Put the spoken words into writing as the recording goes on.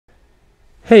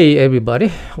Hey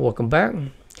everybody, welcome back.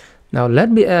 Now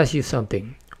let me ask you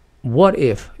something. What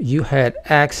if you had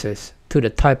access to the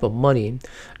type of money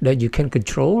that you can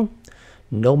control?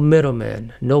 No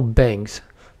middleman, no banks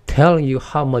telling you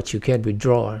how much you can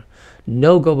withdraw,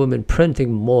 no government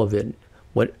printing more of it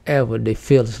whenever they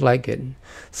feels like it.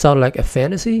 Sound like a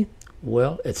fantasy?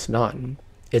 Well, it's not.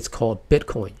 It's called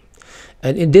Bitcoin.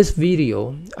 And in this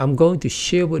video, I'm going to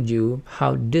share with you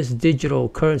how this digital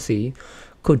currency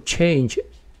could change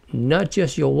not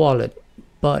just your wallet,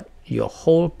 but your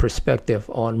whole perspective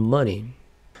on money.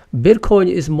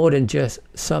 Bitcoin is more than just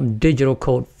some digital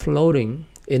code floating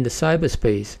in the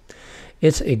cyberspace.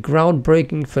 It's a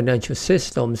groundbreaking financial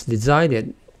system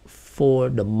designed for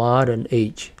the modern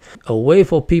age, a way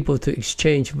for people to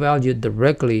exchange value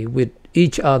directly with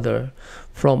each other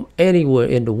from anywhere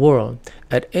in the world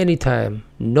at any time.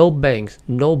 No banks,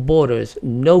 no borders,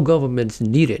 no governments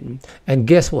needed. And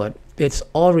guess what? It's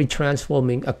already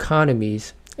transforming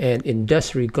economies and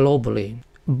industry globally.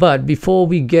 But before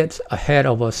we get ahead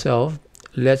of ourselves,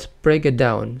 let's break it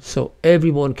down so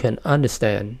everyone can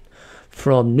understand,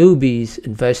 from newbies,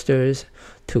 investors,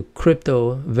 to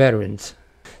crypto veterans.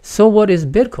 So what is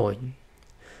Bitcoin?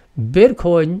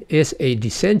 Bitcoin is a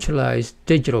decentralized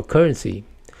digital currency.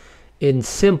 In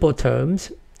simple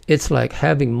terms, it's like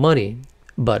having money,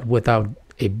 but without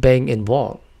a bank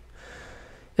involved.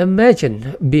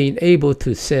 Imagine being able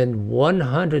to send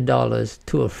 $100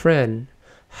 to a friend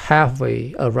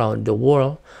halfway around the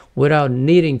world without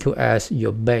needing to ask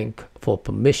your bank for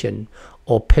permission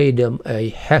or pay them a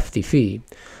hefty fee.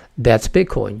 That's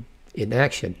Bitcoin in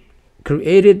action.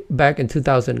 Created back in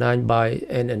 2009 by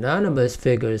an anonymous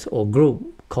figure or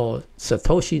group called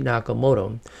Satoshi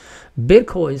Nakamoto,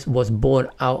 Bitcoin was born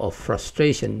out of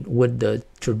frustration with the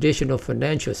traditional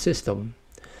financial system.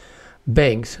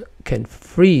 Banks can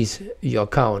freeze your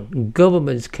account,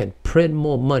 governments can print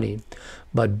more money,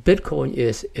 but Bitcoin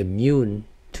is immune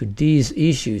to these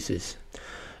issues.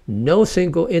 No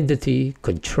single entity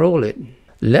controls it.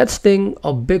 Let's think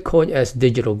of Bitcoin as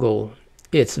digital gold.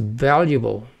 It's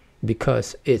valuable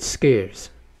because it's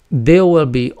scarce. There will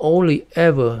be only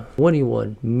ever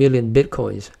 21 million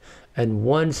Bitcoins, and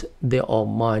once they are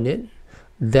mined,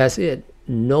 that's it.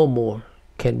 No more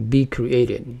can be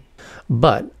created.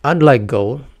 But unlike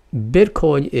gold,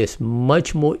 Bitcoin is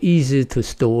much more easy to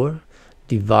store,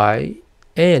 divide,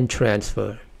 and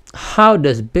transfer. How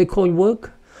does Bitcoin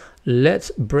work? Let's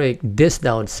break this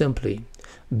down simply.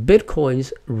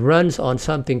 Bitcoin runs on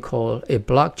something called a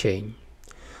blockchain.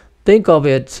 Think of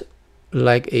it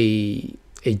like a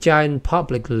giant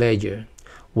public ledger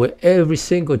where every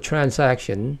single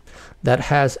transaction that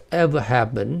has ever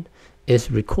happened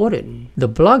is recorded. The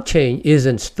blockchain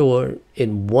isn't stored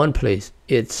in one place.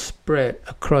 It's spread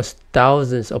across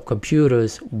thousands of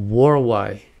computers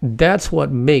worldwide. That's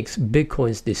what makes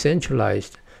Bitcoin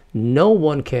decentralized. No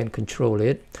one can control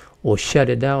it or shut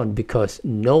it down because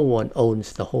no one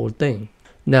owns the whole thing.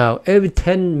 Now, every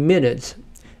 10 minutes,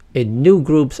 a new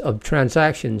group of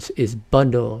transactions is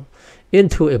bundled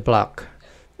into a block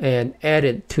and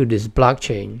added to this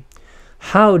blockchain.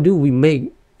 How do we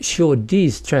make sure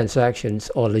these transactions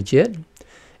are legit?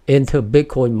 Enter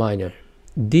Bitcoin miner.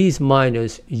 These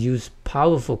miners use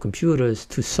powerful computers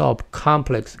to solve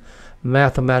complex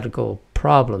mathematical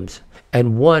problems,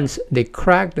 and once they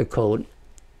crack the code,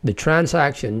 the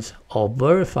transactions are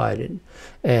verified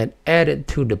and added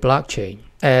to the blockchain.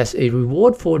 As a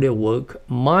reward for their work,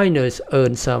 miners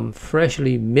earn some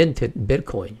freshly minted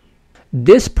Bitcoin.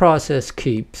 This process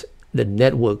keeps the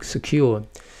network secure,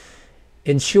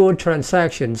 ensures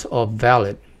transactions are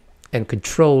valid, and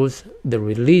controls the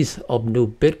release of new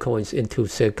Bitcoins into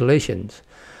circulations.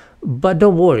 But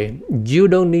don't worry, you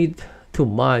don't need to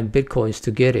mine Bitcoins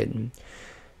to get it.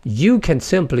 You can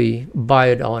simply buy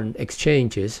it on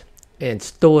exchanges and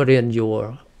store it in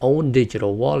your own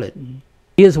digital wallet.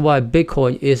 Here's why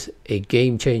Bitcoin is a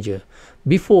game changer.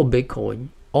 Before Bitcoin,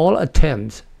 all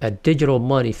attempts at digital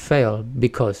money failed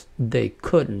because they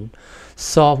couldn't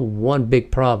solve one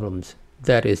big problem,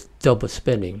 that is double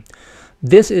spending.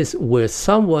 This is where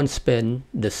someone spends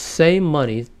the same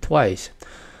money twice.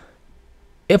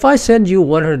 If I send you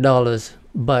 $100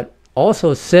 but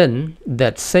also send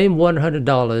that same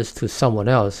 $100 to someone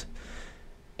else,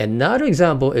 another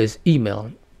example is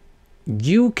email.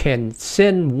 You can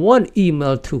send one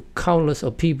email to countless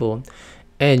of people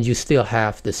and you still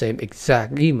have the same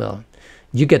exact email.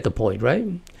 You get the point, right?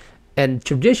 And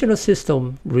traditional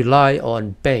systems rely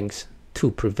on banks to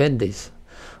prevent this,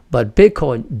 but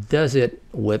Bitcoin does it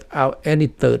without any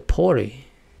third party.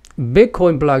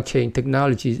 Bitcoin blockchain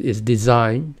technology is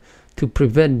designed to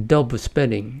prevent double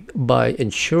spending by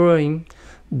ensuring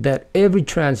that every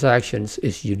transaction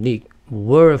is unique,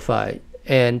 verified,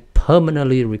 and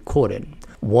permanently recorded.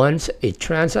 Once a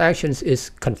transaction is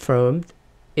confirmed,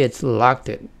 it's locked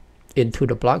into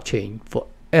the blockchain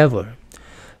forever.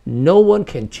 No one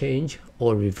can change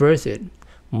or reverse it,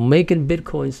 making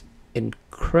Bitcoins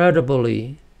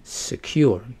incredibly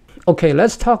secure. Okay,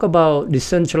 let's talk about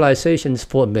decentralizations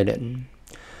for a minute.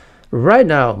 Right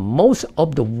now, most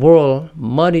of the world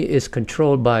money is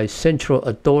controlled by central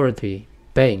authority,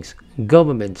 banks,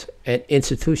 governments, and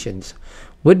institutions.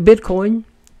 With Bitcoin,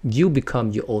 you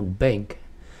become your own bank.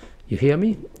 You hear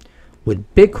me? With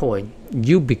Bitcoin,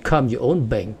 you become your own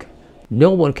bank.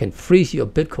 No one can freeze your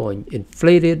Bitcoin,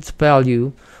 inflate its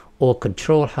value, or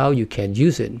control how you can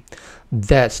use it.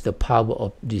 That's the power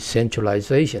of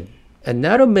decentralization.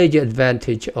 Another major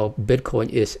advantage of Bitcoin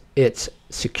is its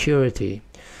security.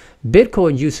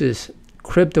 Bitcoin uses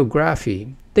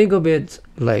cryptography. Think of it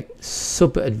like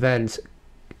super advanced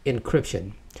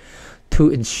encryption to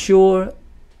ensure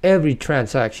every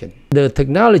transaction. The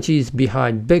technologies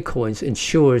behind Bitcoins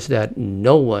ensures that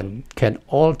no one can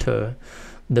alter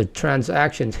the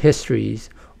transaction histories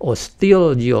or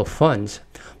steal your funds.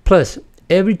 Plus,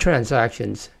 every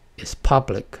transaction is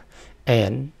public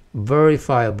and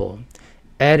verifiable,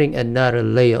 adding another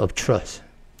layer of trust.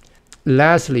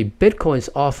 Lastly, Bitcoin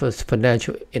offers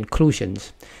financial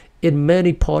inclusions. In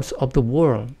many parts of the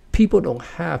world, people don't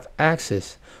have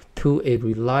access to a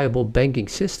reliable banking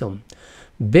system.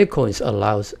 Bitcoin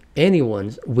allows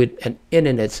anyone with an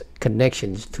internet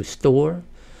connection to store,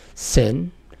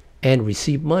 send, and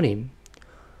receive money,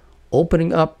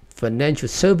 opening up financial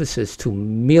services to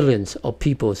millions of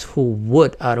people who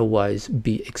would otherwise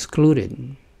be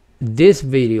excluded. This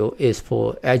video is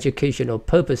for educational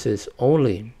purposes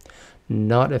only,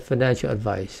 not a financial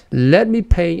advice. Let me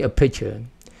paint a picture.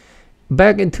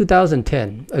 Back in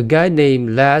 2010, a guy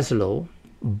named Laszlo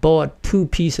bought 2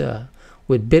 pizzas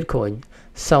with Bitcoin.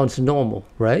 Sounds normal,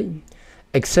 right?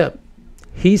 Except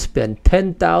he spent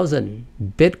 10,000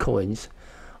 Bitcoins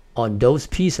on those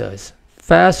pizzas.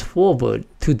 Fast forward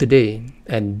to today,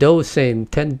 and those same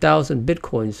 10,000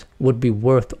 Bitcoins would be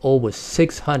worth over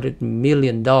 $600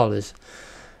 million.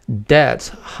 That's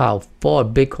how far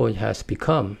Bitcoin has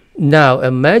become. Now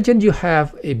imagine you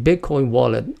have a Bitcoin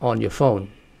wallet on your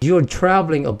phone. You're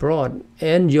traveling abroad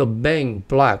and your bank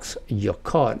blocks your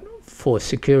card for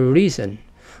security reason.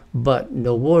 But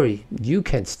no worry, you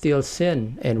can still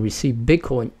send and receive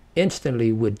Bitcoin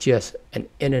instantly with just an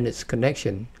internet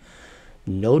connection.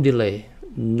 No delay,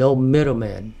 no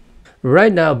middleman.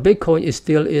 Right now, Bitcoin is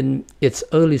still in its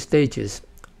early stages.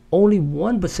 Only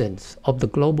 1% of the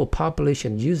global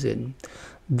population use it.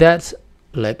 That's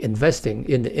like investing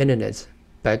in the internet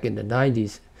back in the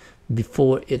 90s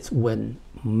before it went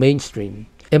mainstream.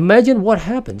 Imagine what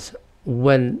happens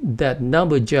when that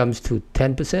number jumps to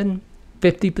 10%,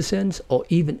 50%, or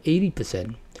even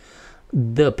 80%.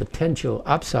 The potential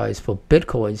upside for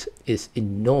Bitcoins is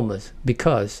enormous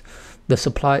because the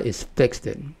supply is fixed,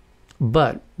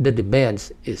 but the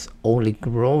demand is only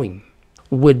growing.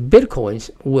 With Bitcoins,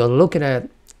 we're looking at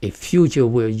a future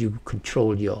where you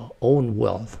control your own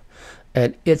wealth.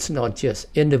 And it's not just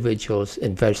individuals,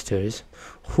 investors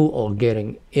who are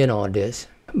getting in on this.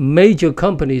 Major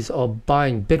companies are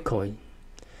buying Bitcoin,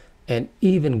 and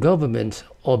even governments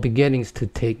are beginning to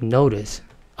take notice.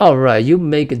 All right, you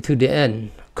make it to the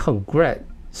end. Congrats.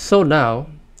 So now,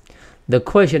 the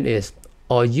question is,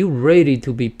 are you ready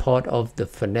to be part of the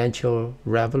financial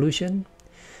revolution?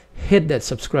 Hit that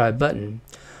subscribe button,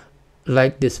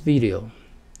 like this video,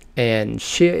 and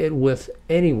share it with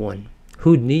anyone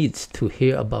who needs to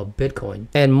hear about Bitcoin.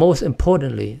 And most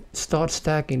importantly, start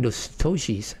stacking those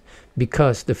Satoshis,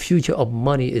 because the future of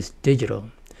money is digital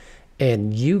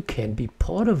and you can be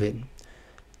part of it.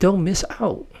 Don't miss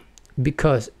out,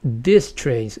 because this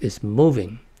train is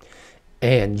moving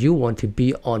and you want to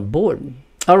be on board.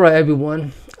 All right,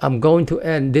 everyone, I'm going to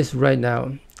end this right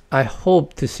now. I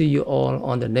hope to see you all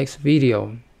on the next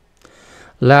video.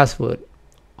 Last word,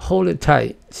 hold it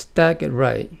tight, stack it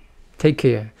right. Take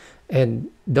care, and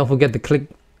don't forget to click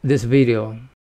this video.